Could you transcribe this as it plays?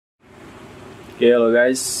Okay, hello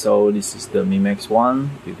guys, so this is the Mi Max one,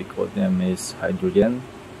 the code name is Hydrogen,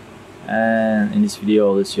 and in this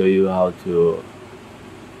video I'll show you how to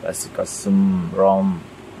test the custom ROM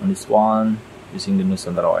on this one using the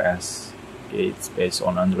Nusantara OS. Okay, it's based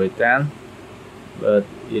on Android 10, but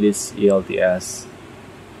it is eLTS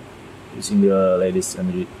using the latest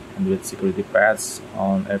Android security patch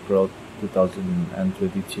on April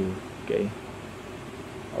 2022. Okay.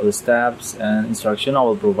 All the steps and instruction I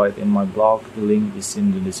will provide in my blog. The link is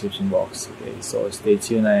in the description box. Okay, so stay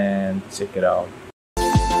tuned and check it out.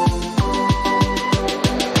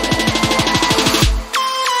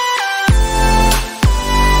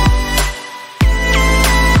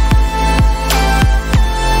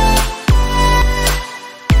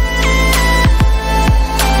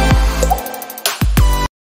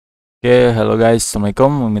 Okay, hello guys,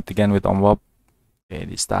 assalamualaikum. We meet again with Om Bob. Okay,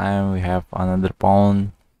 this time we have another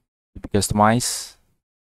phone to be customized.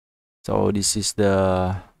 So this is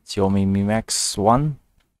the Xiaomi Mi Max 1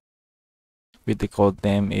 with the code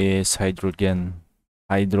name is Hydrogen.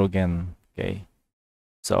 Okay,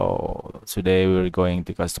 so today we're going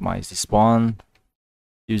to customize this phone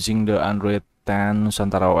using the Android 10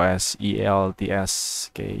 Nusantara OS eLTS.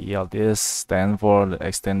 Okay, eLTS stand for the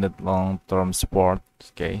extended long-term support.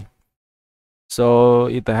 Okay, so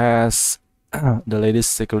it has the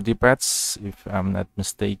latest security patch, if I'm not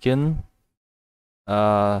mistaken.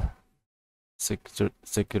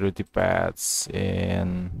 Security patch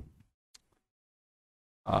in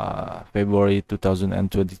February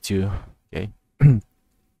 2022. Okay.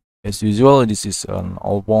 As usual, this is an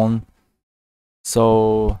old phone,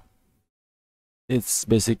 so it's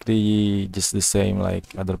basically just the same like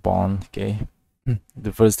other phone. Okay.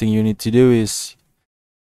 The first thing you need to do is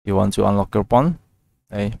you want to unlock your phone.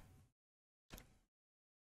 Okay.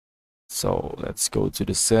 So let's go to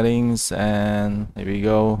the settings, and there we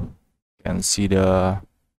go. You can see the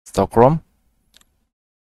stock ROM.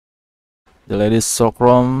 The latest stock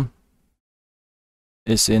ROM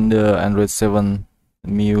is in the Android 7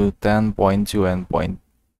 MIUI 10.2 and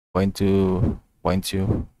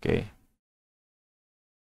 0.2.2. Okay.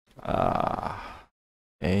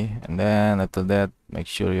 Okay, and then after that, make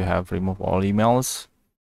sure you have removed all emails,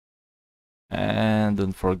 and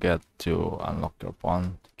don't forget to unlock your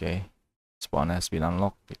phone. Okay. Phone has been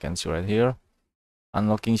unlocked. You can see right here.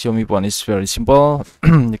 Unlocking Xiaomi phone is very simple.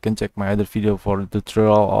 You can check my other video for the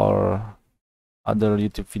tutorial or other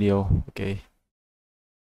YouTube video. Okay,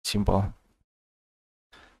 simple.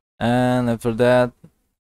 And after that,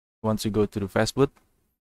 once you go to the Fastboot,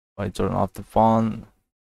 I turn off the phone,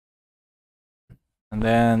 and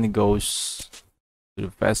then it goes to the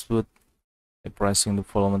Fastboot by pressing the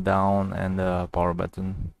volume down and the power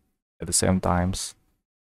button at the same times.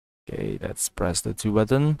 Okay, let's press the 2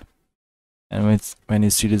 button, and when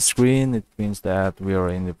you see the screen, it means that we are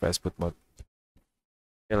in the Fastboot mode.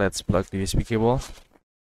 Okay, let's plug the USB cable.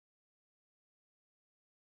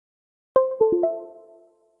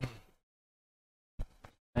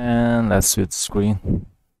 And let's switch screen.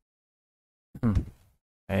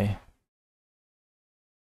 Okay.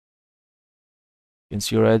 You can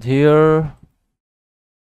see right here,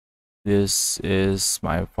 this is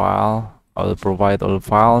my file. I will provide all the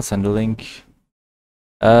files and the link,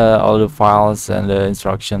 all the files and the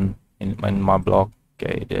instruction in my blog.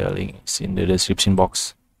 Okay, the link is in the description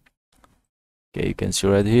box. Okay, you can see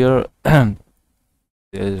right here.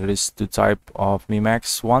 There is two type of Mi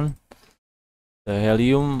Max 1, the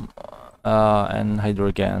helium and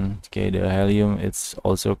hydrogen. Okay, the helium, it's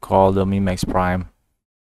also called the Mi Max Prime.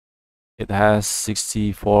 It has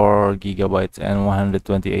 64 GB and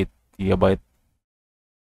 128 GB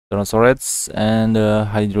storage, and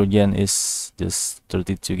hydrogen is just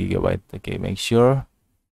 32 GB. Okay, make sure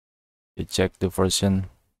you check the version.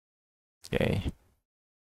 Okay.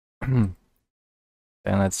 Then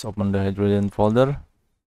let's open the hydrogen folder,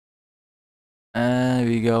 and here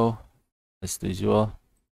we go. As usual,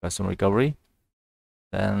 custom recovery.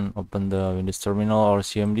 Then open the Windows Terminal or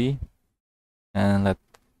CMD, and let's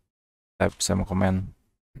type some command.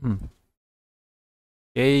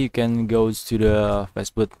 Okay, you can go to the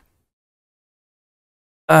Fastboot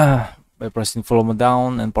by pressing volume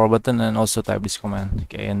down and power button, and also type this command.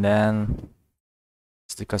 Okay, and then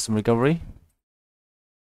it's the custom recovery,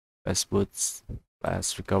 Fastboot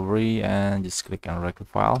 / recovery, and just click on record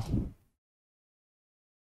file,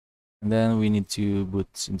 and then we need to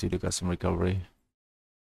boot into the custom recovery.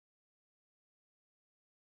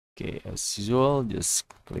 Okay, as usual, just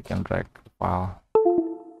click and drag the file.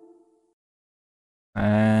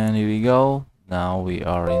 And here we go. Now we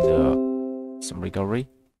are in the some recovery,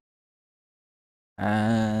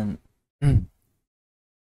 and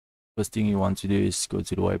first thing you want to do is go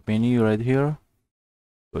to the wipe menu right here,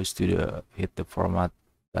 goes to the hit the format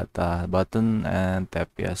data button and tap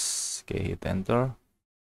yes. Okay, hit enter.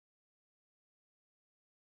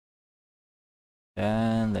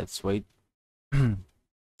 And let's wait. You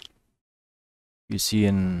see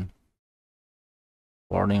an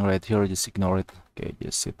warning right here, just ignore it. Okay,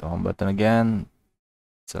 just hit the home button again,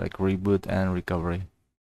 select reboot and recovery.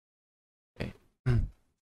 Okay.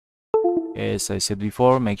 As I said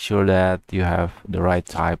before, make sure that you have the right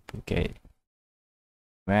type. Okay,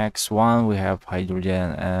 Max 1 we have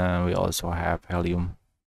hydrogen and we also have helium.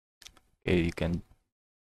 Okay, you can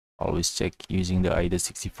always check using the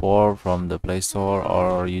IDA64 from the Play Store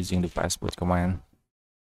or using the Fastboot command.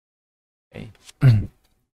 Okay.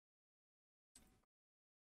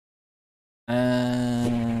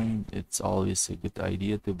 And it's always a good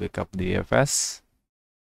idea to backup the EFS.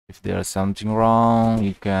 If there's something wrong,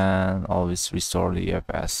 you can always restore the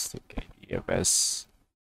EFS. Okay, EFS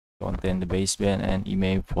contain the baseband and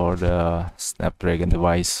email for the Snapdragon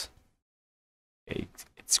device. Okay,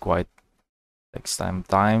 it's quite takes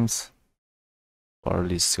times for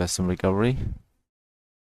this custom recovery.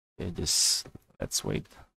 Okay, just let's wait.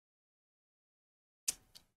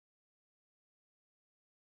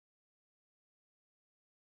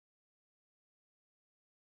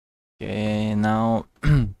 Okay, now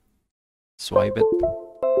swipe it.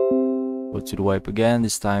 Go to the wipe again.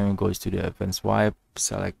 This time it goes to the advanced wipe.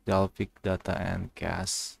 Select Delphic data and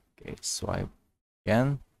CAS. Okay, swipe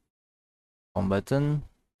again. Home button.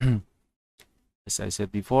 As I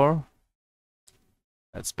said before,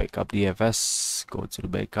 let's back up the FS. Go to the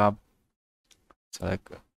backup.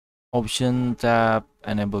 Select option tab.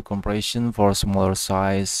 Enable compression for smaller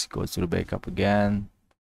size. Go to the backup again.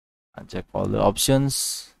 Uncheck all the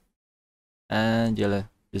options. And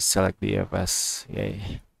just select the FS.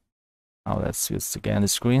 Yay. Now let's switch again the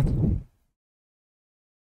screen.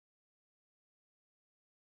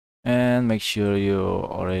 And make sure you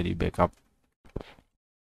already backup.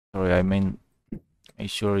 Sorry, I mean make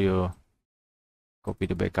sure you copy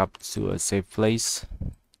the backup to a safe place.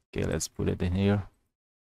 Okay, let's put it in here.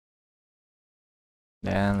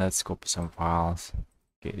 Then let's copy some files.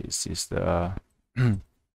 Okay, this is the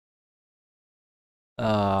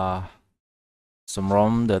some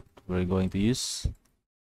ROM that we're going to use.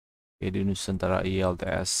 Okay, the Nusantara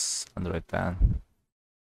eLTS Android 10.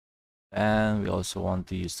 And we also want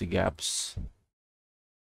to use the gaps.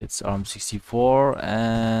 It's ARM64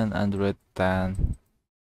 and Android 10.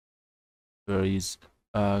 We're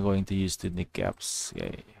going to use the NIC gaps.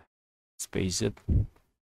 Okay, let's paste it.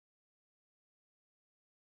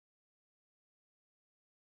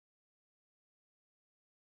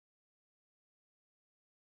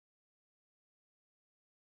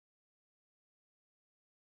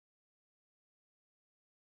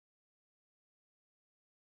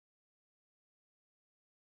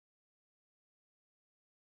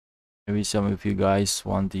 Maybe some of you guys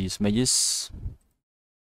want to use Magisk. You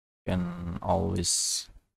can always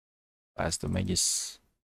pass the Magisk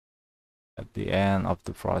at the end of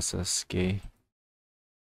the process. Okay,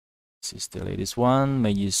 this is the latest one,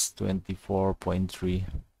 Magisk 24.3.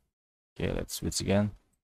 Okay, let's switch again.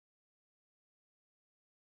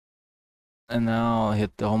 And now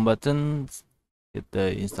hit the home button, hit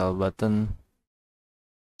the install button,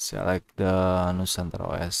 select the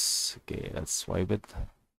Nusantara OS. Okay, let's swipe it.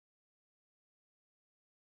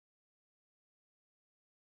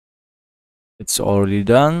 It's already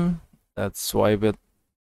done. Let's swipe it,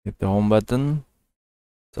 hit the home button,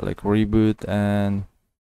 select reboot, and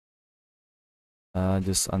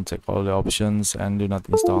just uncheck all the options and do not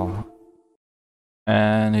install.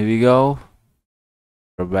 And here we go.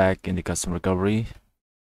 We're back in the custom recovery.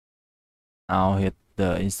 Now hit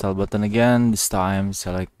the install button again. This time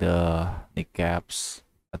select the NIC caps,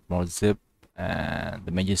 add more zip, and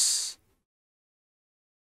the Magisk.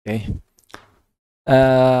 Okay.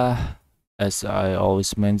 As I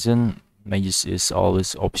always mention, Magisk is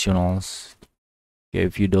always optional. Okay,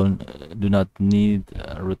 if you do not need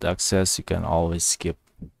root access, you can always skip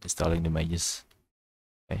installing the Magisk.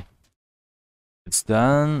 Okay, it's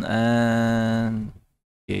done. And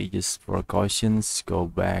okay, just for cautions, go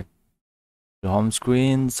back to the home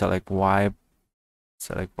screen, select wipe,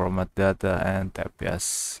 select format data, and tap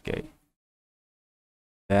yes. Okay,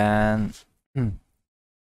 then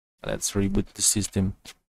let's reboot the system.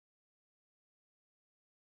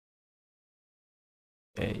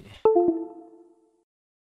 Okay,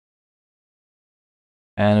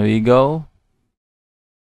 and we go.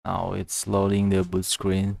 Now it's loading the boot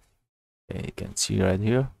screen. Okay, you can see right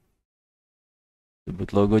here the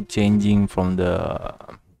boot logo changing from the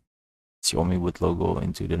Xiaomi boot logo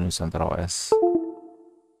into the Nusantara OS.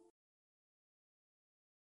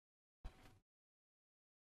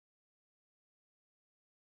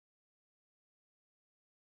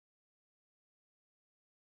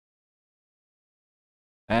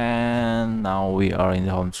 And now we are in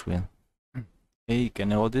the home screen. Okay, you can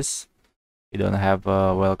notice we don't have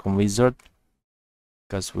a welcome wizard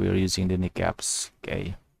because we are using the kneecaps.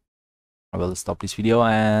 Okay, I will stop this video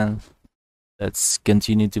and let's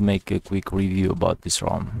continue to make a quick review about this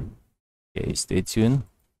ROM. Okay, stay tuned.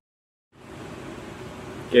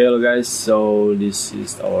 Okay, hello guys, so this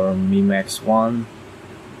is our Mi Max one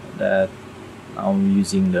that I'm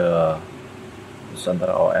using the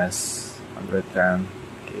Nusantara OS Androd 10.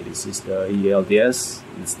 Okay, this is the eLTS.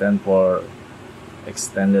 It stands for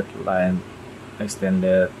extended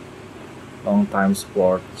long time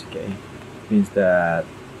support. Okay, means that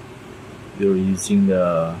you're using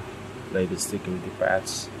the latest security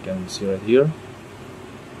patch. You can see right here.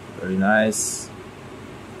 Very nice.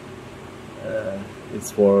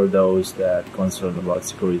 It's for those that concerned about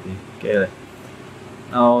security. Okay,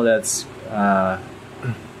 now let's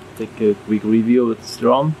take a quick review of this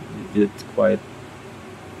ROM. It did quite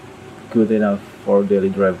good enough for daily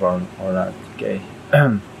drive or not. Okay.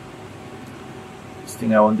 First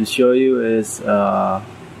thing I want to show you is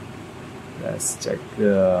let's check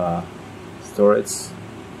the storage.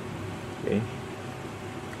 Okay,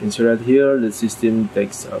 you can see right here the system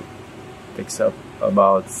takes up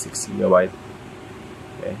about 6 GB.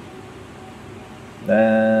 Okay,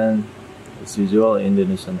 then as usual in the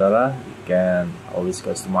Nusantara you can always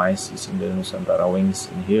customize using the Nusantara wings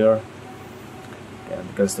in here. You can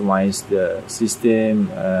customize the system,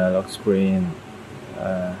 lock screen,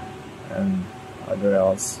 and other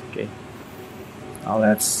else. Okay, now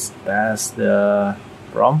let's test the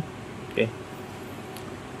ROM. Okay,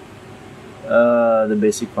 the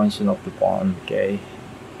basic function of the phone. Okay,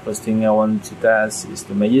 first thing I want to test is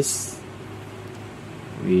the Magisk.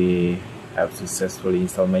 We have successfully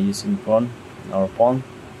installed Magisk in our phone,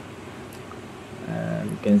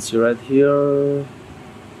 and you can see right here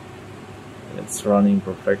it's running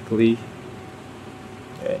perfectly.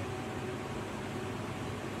 Okay,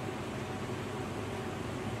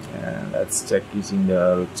 and let's check using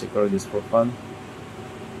the root checker just for fun.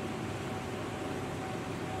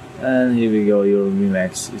 And here we go, your Mi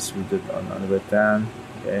Max is rooted on Android 10.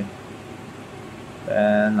 Okay,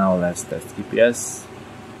 and now let's test GPS.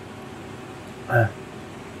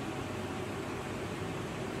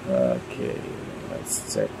 Okay,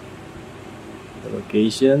 let's check the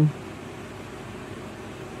location.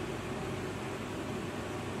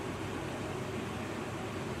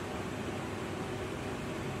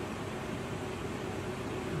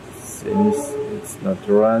 Seems it's not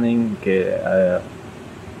running. Okay,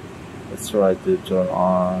 let's try to turn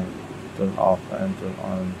off and turn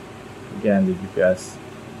on again the GPS.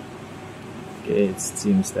 Okay, it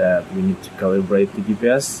seems that we need to calibrate the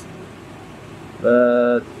GPS,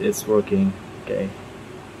 but it's working. Okay,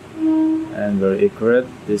 and very accurate.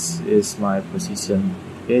 This is my position.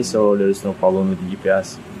 Okay, so there is no problem with the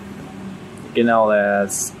GPS. Okay, now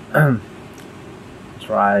let's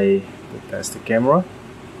try to test the camera.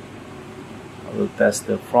 I will test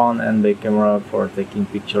the front and back camera for taking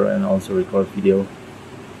picture and also record video.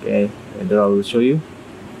 Okay, later I will show you.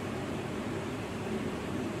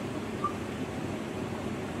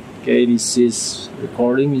 Okay, this is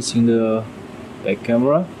recording using the back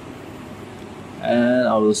camera, and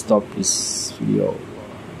I will stop this video.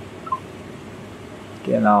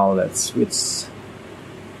 Okay, now let's switch.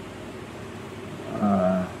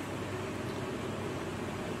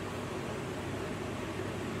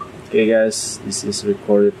 Okay guys, this is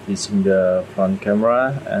recorded using the front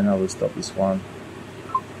camera, and I will stop this one.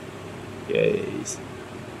 Okay,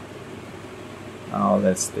 now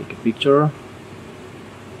let's take a picture.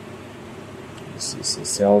 This is a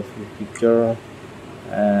selfie picture,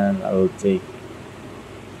 and I will take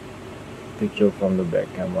a picture from the back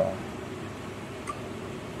camera.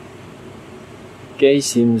 Okay,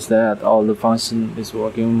 seems that all the function is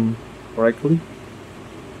working correctly.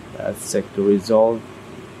 Let's check the result.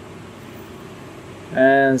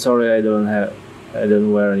 And sorry, I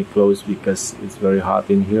don't wear any clothes because it's very hot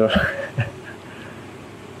in here.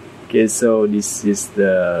 Okay, so this is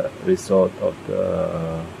the result of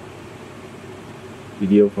the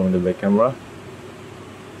video from the back camera.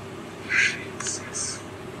 It's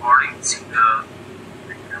recording to the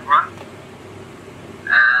back camera, and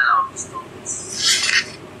I'll stop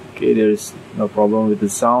this. Okay, there is no problem with the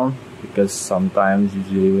sound because sometimes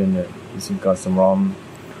usually when you're using custom ROM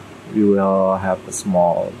we will have a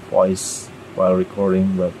small voice while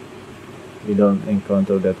recording, but we don't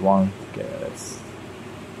encounter that one. Okay, let's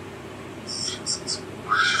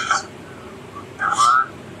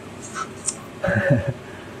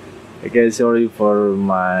okay, sorry for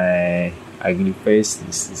my ugly face.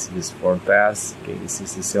 This is just for test. Okay, this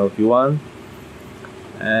is the selfie one,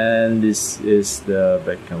 and this is the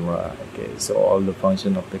back camera. Okay, so all the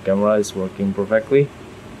function of the camera is working perfectly.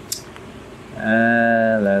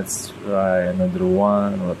 And let's try another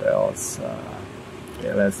one. What else?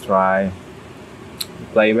 Okay, let's try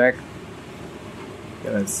playback.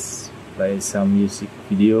 Okay, let's play some music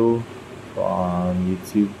video from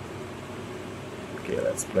YouTube. Okay,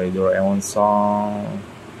 let's play Doraemon song.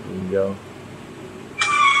 Here we go.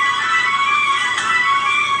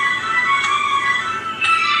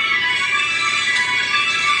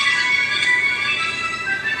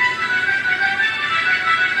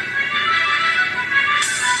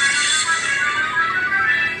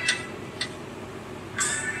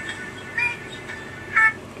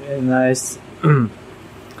 Okay, nice.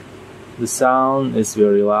 The sound is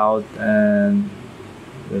very loud and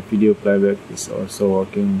the video playback is also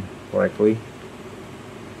working correctly.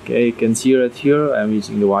 Okay, you can see right here I'm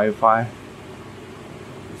using the Wi-Fi,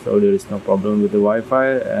 so there is no problem with the Wi-Fi,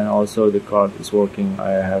 and also the card is working.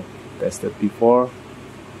 I have tested before.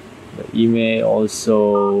 The email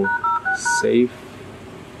also safe.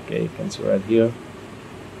 Okay, you can see right here,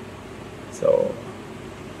 so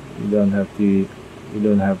you don't have to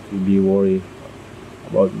be worried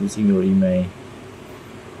about losing your email.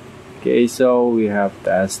 Okay, so we have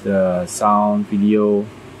tested the sound, video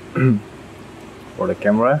for the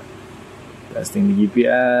camera, testing the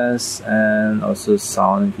GPS, and also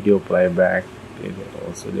sound and video playback. Okay,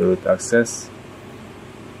 also the root access,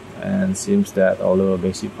 and seems that all the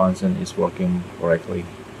basic function is working correctly.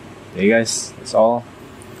 Okay guys, that's all.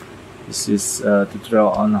 This is a tutorial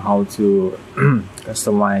on how to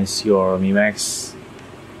customize your Mi Max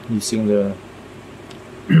using the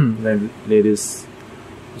latest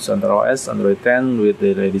Nusantara OS Android 10 with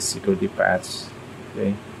the latest security patch.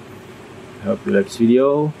 Okay, I hope you like this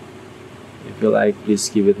video. If you like, please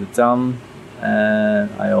give it a thumb. And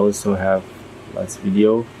I also have last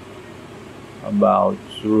video about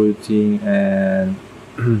routing and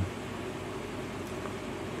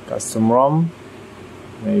custom ROM.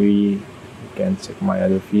 Maybe you can check my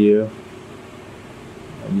other video.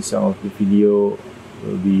 Maybe some of the video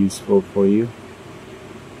will be useful for you.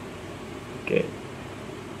 Okay,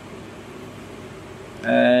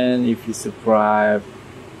 and if you subscribe,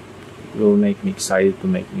 it will make me excited to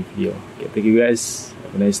make new video. Okay, thank you guys.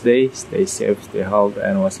 Have a nice day. Stay safe, stay healthy,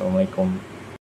 and wassalamualaikum.